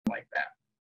like that.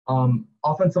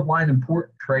 Offensive line,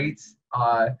 important traits.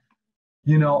 I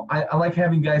like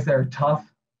having guys that are tough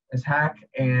as heck,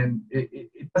 and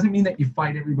it doesn't mean that you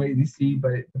fight everybody you see,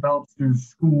 but it develops through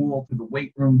school, through the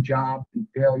weight room, job, and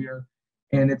failure.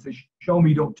 And it's a show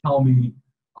me, don't tell me,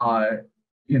 uh,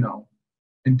 you know,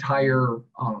 entire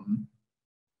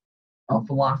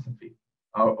philosophy.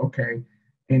 Okay.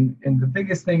 And the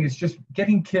biggest thing is just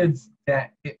getting kids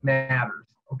that it matters.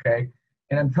 Okay.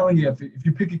 And I'm telling you, if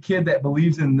you pick a kid that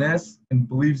believes in this and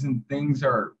believes in things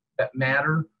that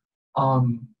matter,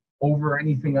 um, over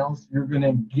anything else, you're going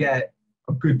to get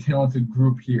a good, talented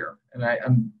group here. And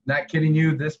I'm not kidding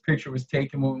you. This picture was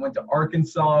taken when we went to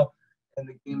Arkansas, and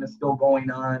the game is still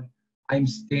going on. I'm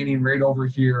standing right over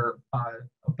here,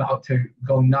 about to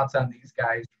go nuts on these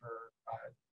guys for,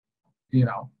 you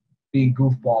know, being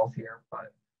goofballs here.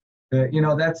 But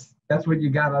that's what you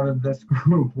got out of this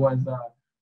group was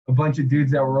a bunch of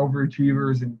dudes that were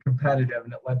overachievers and competitive,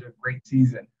 and it led to a great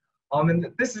season.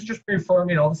 And this is just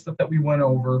reaffirming all the stuff that we went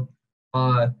over,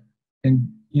 and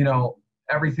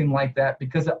everything like that,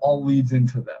 because it all leads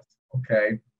into this.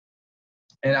 Okay,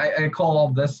 and I call all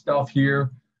this stuff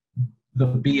here the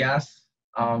BS,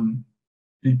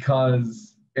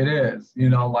 because it is,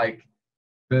 like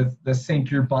the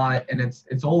sink your butt, and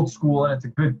it's old school, and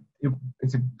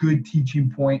it's a good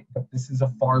teaching point, but this is a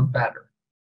far better.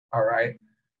 All right.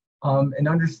 And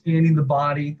understanding the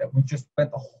body that we just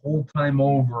spent the whole time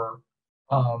over,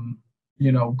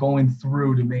 going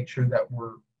through to make sure that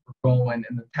we're going,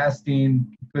 and the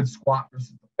testing, good squat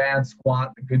versus the bad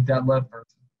squat, the good deadlift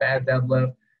versus bad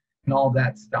deadlift, and all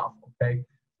that stuff. Okay.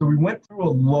 So we went through a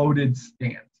loaded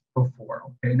stance before.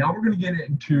 Okay. Now we're going to get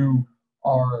into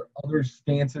our other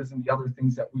stances and the other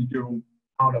things that we do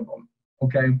out of them.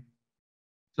 Okay.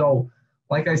 So,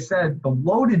 like I said, the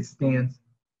loaded stance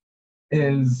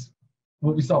is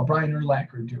what we saw Brian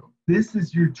Urlacher do. This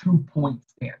is your 2-point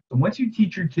stance. So once you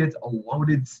teach your kids a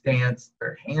loaded stance,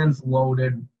 their hands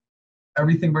loaded,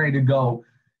 everything ready to go,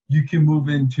 you can move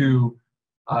into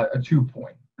a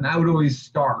 2-point. And I would always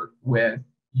start with,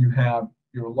 you have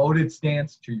your loaded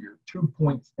stance to your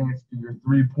 2-point stance to your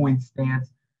 3-point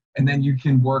stance, and then you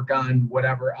can work on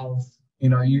whatever else.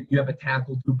 You have a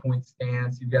tackle 2-point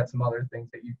stance. You've got some other things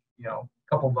that a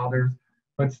couple of others,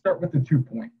 but start with the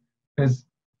 2-point. Because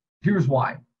here's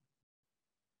why.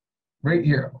 Right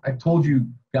here, I told you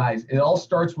guys, it all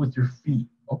starts with your feet.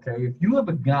 Okay, if you have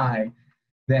a guy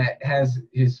that has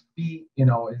his feet,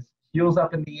 his heels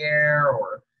up in the air,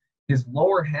 or his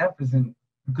lower half isn't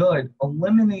good,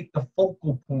 eliminate the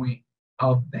focal point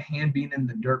of the hand being in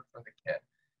the dirt for the kid.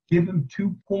 Give him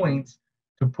 2 points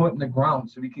to put in the ground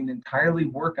so he can entirely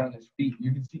work on his feet.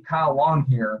 You can see Kyle Long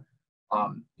here,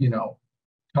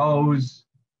 toes,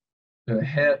 the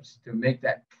hips to make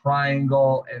that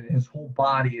triangle, and his whole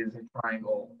body is a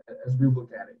triangle as we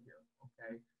look at it here.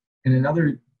 Okay. And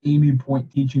another aiming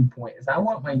point, teaching point is I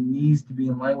want my knees to be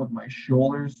in line with my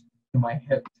shoulders and my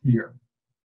hips here.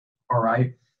 All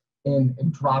right. And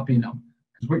dropping them.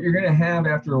 Because what you're going to have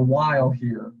after a while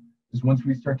here is once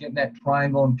we start getting that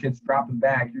triangle and kids dropping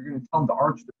back, you're going to tell them to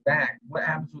arch the back. What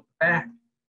happens with the back?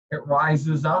 It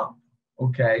rises up.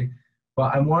 Okay.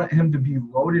 But I want him to be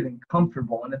loaded and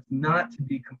comfortable, and it's not to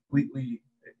be completely,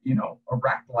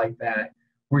 erect like that,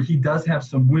 where he does have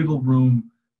some wiggle room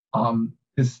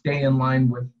to stay in line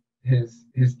with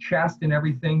his chest and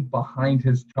everything behind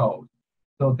his toes.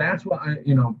 So that's what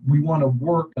we want to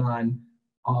work on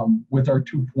with our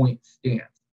 2-point stance.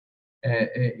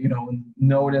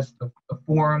 Notice the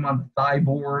forearm on the thigh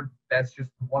board. That's just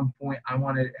 1 point. I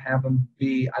want to have him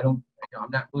be. I'm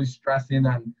not really stressing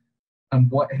on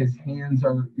what his hands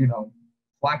are,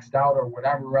 flexed out or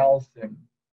whatever else. And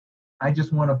I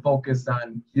just want to focus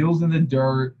on heels in the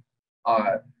dirt,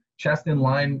 chest in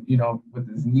line, with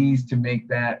his knees to make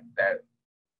that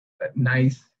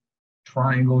nice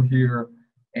triangle here,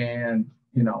 and,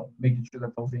 making sure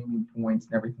that those aiming points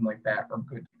and everything like that are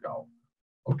good to go.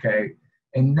 Okay.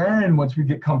 And then once we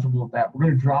get comfortable with that, we're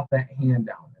going to drop that hand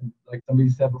down. And like somebody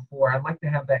said before, I'd like to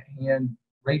have that hand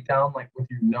right down, like with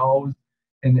your nose.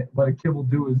 And what a kid will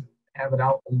do is have it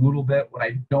out a little bit. What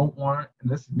I don't want,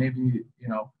 and this is maybe,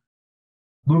 a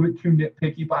little bit too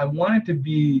nitpicky, but I want it to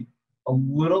be a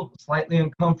little slightly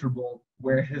uncomfortable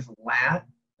where his lat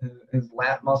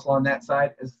muscle on that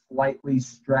side is slightly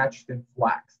stretched and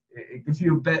flexed. It gives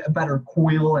you a better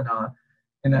coil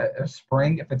and a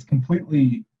spring. If it's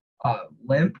completely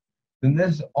limp, then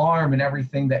this arm and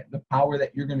everything, that the power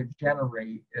that you're going to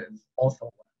generate is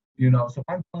also limp. So if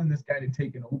I'm telling this guy to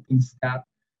take an open step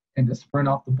and to sprint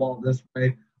off the ball this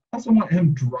way, I also want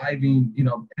him driving,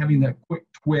 having that quick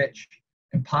twitch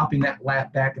and popping that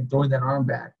lat back and throwing that arm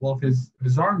back. Well, if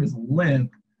his arm is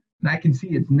limp, and I can see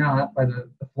it's not by the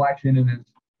flexion in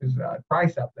his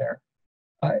tricep there,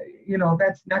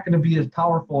 that's not going to be as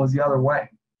powerful as the other way.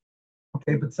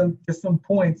 Okay, but some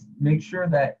points, make sure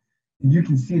that you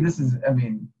can see this is,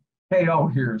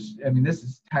 KO this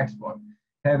is textbook.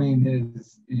 Having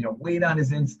his, weight on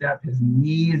his instep, his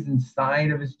knee is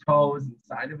inside of his toes,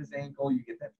 inside of his ankle. You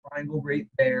get that triangle right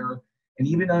there. And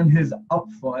even on his up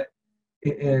foot,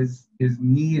 his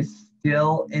knee is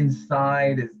still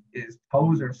inside. His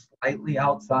toes are slightly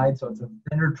outside. So it's a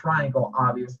thinner triangle,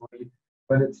 obviously,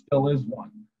 but it still is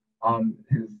one.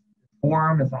 His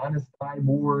forearm is on his thigh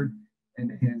board,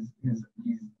 and he's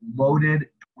loaded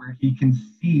where he can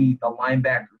see the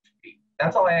linebacker's feet.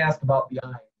 That's all I ask about the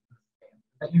eye.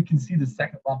 That you can see the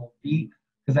second level feet,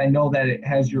 because I know that it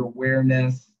has your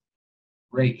awareness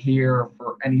right here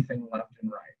for anything left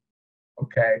and right.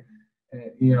 Okay.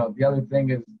 And, the other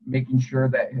thing is making sure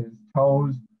that his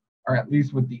toes are at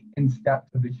least with the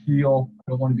instep to the heel.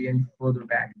 I don't want to be any further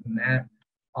back than that.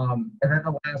 And then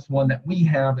the last one that we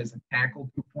have is a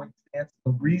tackle 2-point stance.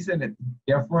 The reason it's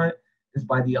different is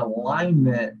by the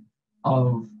alignment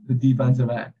of the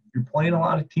defensive end. If you're playing a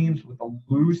lot of teams with a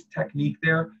loose technique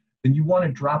there, then you want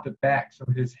to drop it back so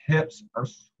his hips are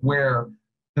square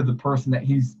to the person that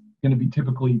he's going to be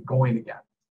typically going against.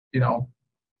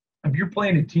 If you're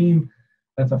playing a team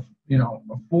that's a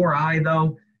 4-eye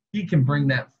though, he can bring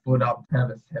that foot up to have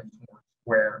his hips more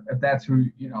square. If that's who,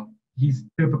 he's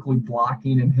typically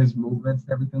blocking in his movements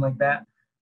and everything like that.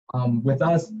 With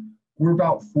us, we're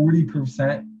about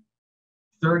 40%,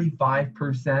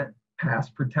 35% pass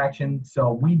protection.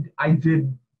 So I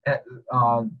did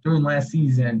during last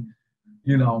season,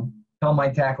 tell my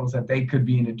tackles that they could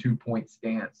be in a 2-point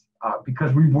stance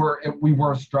because we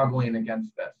were struggling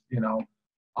against this,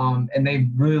 and they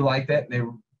really liked it. And they,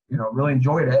 really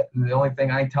enjoyed it. And the only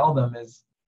thing I tell them is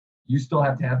you still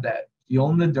have to have that heel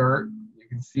in the dirt. You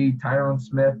can see Tyron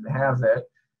Smith has it,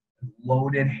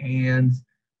 loaded hands,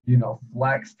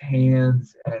 flexed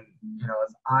hands, and,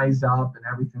 his eyes up and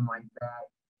everything like that.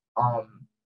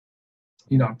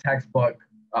 Textbook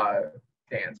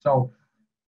stance. So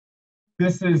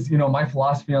this is, my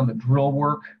philosophy on the drill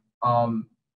work.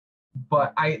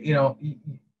 But I,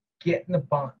 get in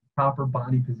the proper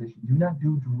body position. Do not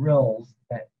do drills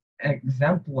that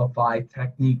exemplify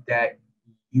technique that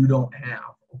you don't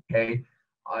have. Okay.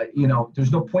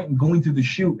 There's no point in going through the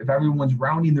chute if everyone's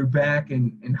rounding their back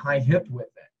and high hipped with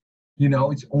it.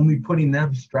 It's only putting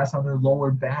them stress on their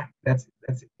lower back. That's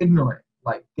ignorant.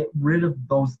 Like, get rid of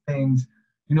those things.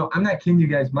 I'm not kidding you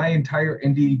guys. My entire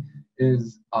indie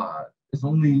is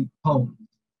only cones.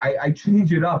 I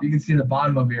change it up. You can see in the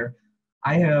bottom of here,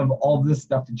 I have all this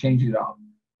stuff to change it up.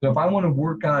 So if I want to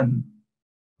work on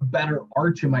a better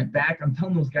arch in my back, I'm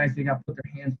telling those guys they got to put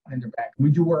their hands behind their back. We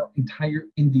do our entire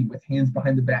indie with hands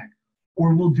behind the back.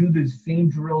 Or we'll do the same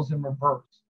drills in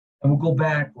reverse, and we'll go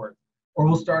backwards. Or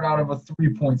we'll start out of a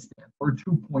 3-point stance or a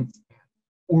 2-point stance.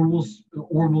 Or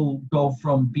we'll go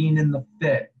from being in the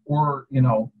fit, or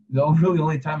the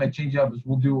only time I change up is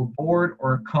we'll do a board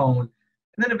or a cone,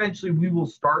 and then eventually we will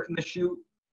start in the chute.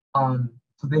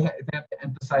 So they have to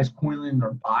emphasize coiling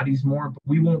their bodies more, but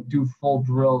we won't do full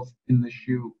drills in the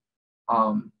chute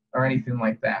or anything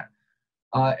like that.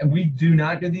 And we do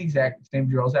not do the exact same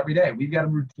drills every day. We've got a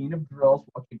routine of drills.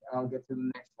 I'll get to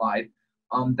the next slide.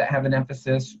 That have an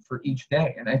emphasis for each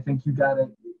day, and I think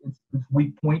it's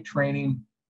weak point training.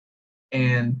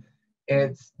 And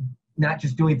it's not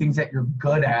just doing things that you're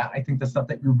good at. I think the stuff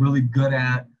that you're really good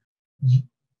at,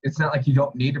 it's not like you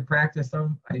don't need to practice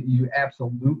them. You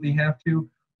absolutely have to,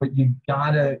 but you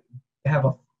gotta have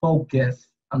a focus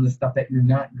on the stuff that you're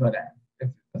not good at. If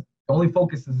the only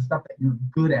focus is the stuff that you're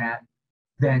good at,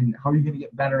 then how are you going to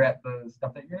get better at the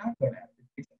stuff that you're not good at? It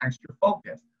takes extra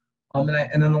focus. And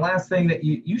then the last thing that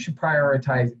you should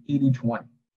prioritize 80-20.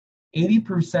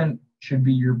 80% should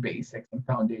be your basics and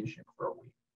foundation for a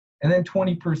week. And then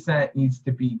 20% needs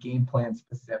to be game plan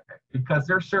specific, because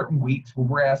there are certain weeks where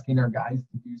we're asking our guys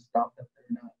to do stuff that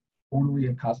they're not totally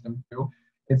accustomed to.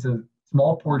 It's a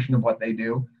small portion of what they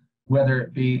do, whether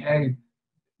it be, hey,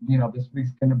 this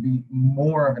week's going to be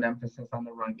more of an emphasis on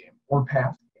the run game or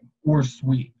pass game or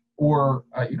sweep or,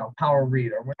 power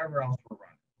read or whatever else we're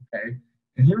running, okay?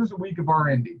 And here's a week of our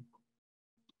indie.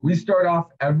 We start off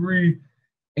every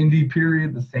indie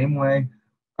period the same way,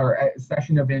 or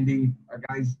session of indie. Our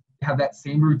guys have that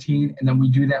same routine, and then we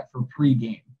do that for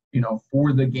pregame,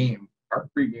 for the game. Our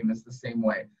pregame is the same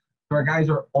way. So our guys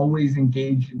are always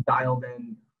engaged and dialed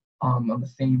in on the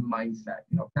same mindset,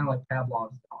 kind of like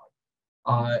Pavlov's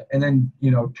dog. And then,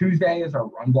 Tuesday is our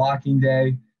run blocking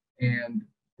day. And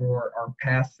for our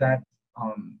pass sets,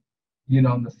 you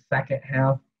know, in the second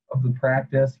half of the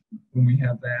practice, when we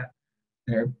have that,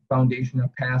 their foundation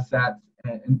of pass sets,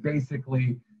 and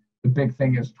basically the big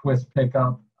thing is twist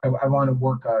pickup. I want to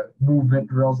work movement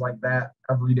drills like that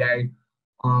every day.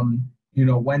 You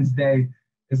know, Wednesday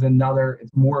is another.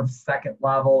 It's more of second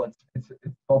level. It's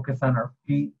focused on our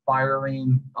feet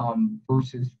firing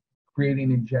versus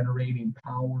creating and generating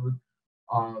power.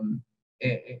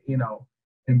 You know,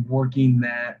 and working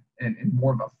that and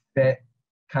more of a fit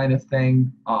kind of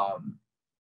thing.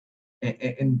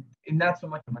 And not so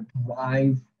much of a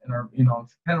drive in our, you know,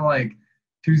 it's kind of like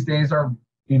Tuesdays are,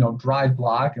 you know, drive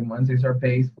block, and Wednesdays are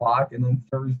base block, and then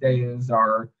Thursday is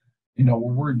our, you know,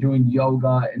 where we're doing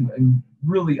yoga and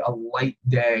really a light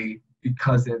day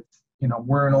because it's, you know,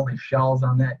 wearing only shells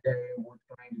on that day, and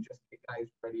we're trying to just get guys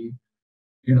ready,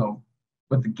 you know,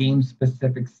 with the game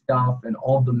specific stuff and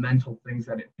all the mental things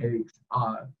that it takes,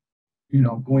 you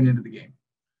know, going into the game.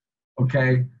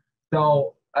 Okay,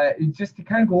 so just to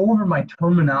kind of go over my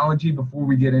terminology before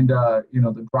we get into, you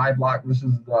know, the drive block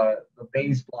versus the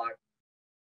base block.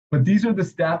 But these are the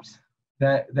steps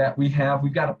that we have.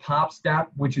 We've got a pop step,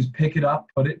 which is pick it up,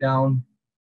 put it down.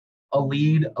 A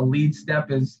lead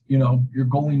step is, you know, you're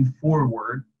going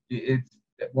forward. It's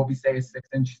what we say is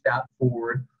 6-inch step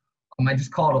forward. I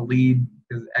just call it a lead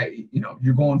because, you know,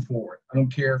 you're going forward. I don't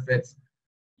care if it's,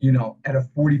 you know, at a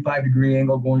 45-degree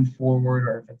angle going forward,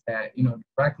 or if it's at, you know,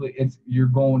 directly, you're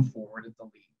going forward. It's a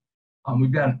lead.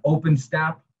 We've got an open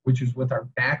step, which is with our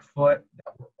back foot,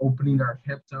 that we're opening our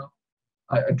hips up.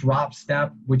 A drop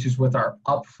step, which is with our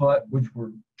up foot, which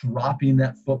we're dropping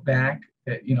that foot back.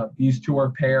 You know, these two are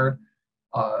paired.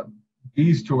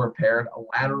 These two are paired. A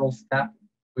lateral step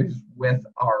is with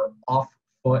our off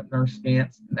foot in our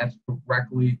stance, and that's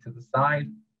directly to the side.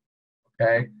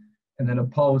 Okay, and then a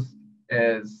post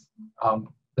is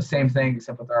the same thing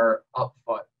except with our up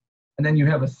foot. And then you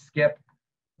have a skip,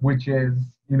 which is,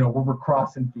 you know, where we're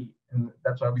crossing feet, and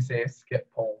that's why we say a skip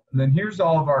pole. And then here's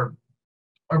all of our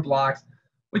blocks,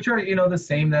 which are, you know, the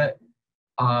same that,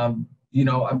 you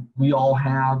know, we all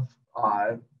have,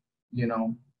 you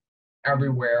know,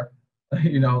 everywhere,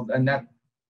 you know, and that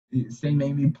same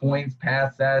aiming points,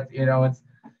 pass sets, you know,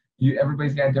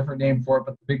 everybody's got a different name for it,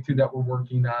 but the big two that we're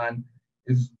working on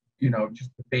is, you know, just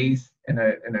the base and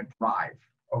a drive,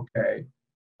 okay?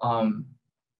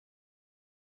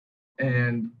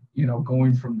 And, you know,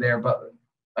 going from there, but,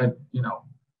 you know,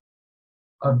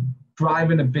 a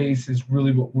drive and a base is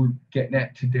really what we're getting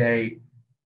at today.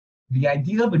 The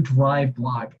idea of a drive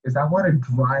block is I want to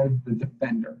drive the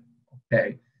defender,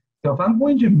 okay? So if I'm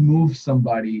going to move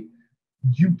somebody,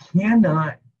 you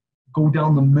cannot go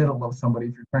down the middle of somebody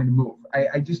if you're trying to move.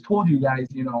 I just told you guys,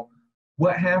 you know,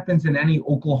 what happens in any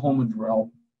Oklahoma drill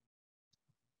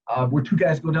where two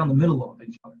guys go down the middle of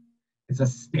each other. It's a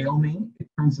stalemate. It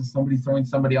turns to somebody throwing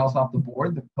somebody else off the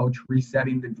board, the coach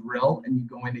resetting the drill, and you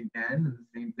go in again, and the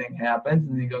same thing happens,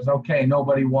 and he goes, okay,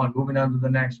 nobody won, moving on to the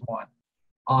next one.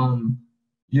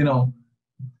 You know,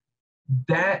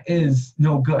 that is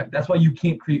no good. That's why you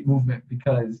can't create movement,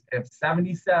 because if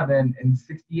 77 and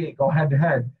 68 go head to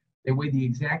head, they weigh the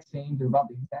exact same, they're about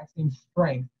the exact same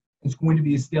strength, it's going to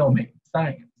be a stalemate.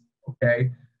 Science,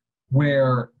 okay?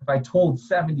 Where if I told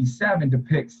 77 to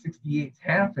pick 68's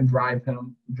half and drive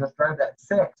him, just drive that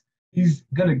 6, he's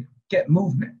going to get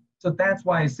movement. So that's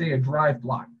why I say a drive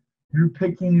block. You're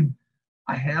picking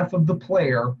a half of the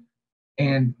player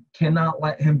and cannot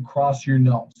let him cross your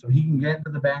nose. So he can get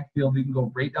into the backfield, he can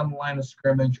go right down the line of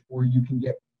scrimmage, or you can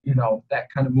get, you know, that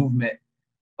kind of movement.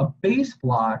 A base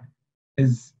block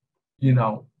is, you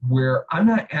know, where I'm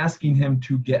not asking him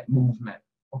to get movement,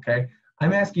 okay?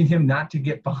 I'm asking him not to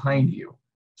get behind you.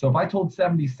 So if I told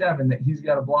 77 that he's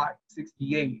got to block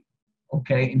 68,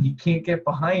 okay, and he can't get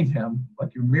behind him,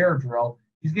 like your mirror drill,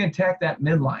 he's going to attack that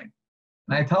midline.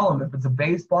 And I tell him if it's a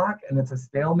base block and it's a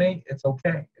stalemate, it's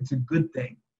okay. It's a good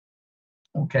thing,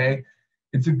 okay?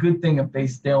 It's a good thing if they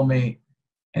stalemate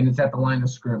and it's at the line of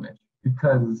scrimmage,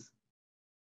 because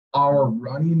our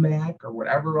running back or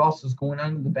whatever else is going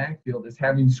on in the backfield is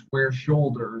having square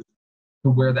shoulders to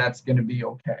where that's going to be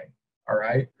okay. All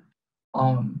right.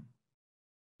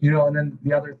 You know, and then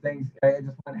the other things, I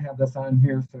just want to have this on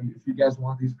here. So if you guys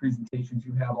want these presentations,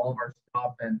 you have all of our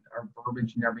stuff and our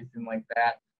verbiage and everything like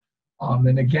that.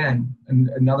 And again,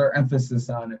 another emphasis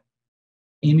on it,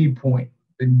 any point,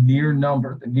 the near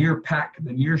number, the near pec,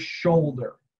 the near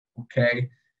shoulder, okay?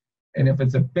 And if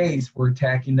it's a base, we're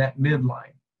attacking that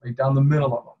midline, right down the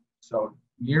middle of them. So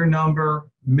near number,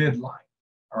 midline,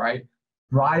 all right?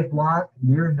 Drive block,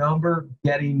 near number,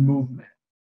 getting movement.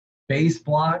 Base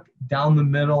block, down the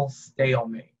middle,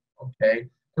 stalemate, okay?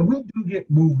 And we do get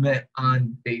movement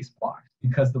on base blocks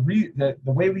because the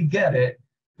way we get it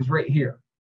is right here.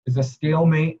 Is a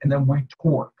stalemate, and then we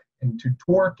torque. And to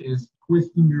torque is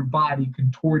twisting your body,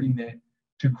 contorting it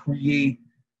to create,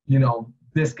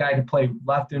 this guy to play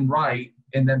left and right,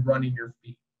 and then running your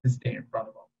feet to stay in front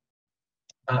of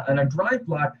him. And a drive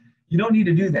block, you don't need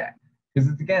to do that because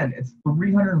it's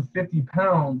 350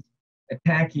 pounds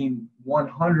attacking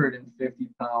 150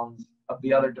 pounds of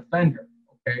the other defender.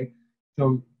 Okay,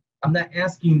 so I'm not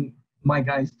asking my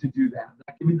guys to do that. I'm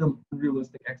not giving them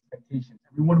unrealistic expectations.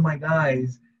 Every one of my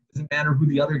guys, doesn't matter who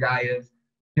the other guy is,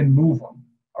 can move them.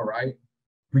 All right,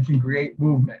 we can create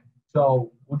movement.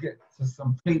 So we'll get to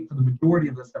some tape for the majority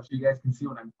of this stuff so you guys can see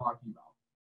what I'm talking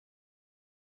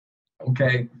about.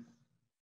 Okay,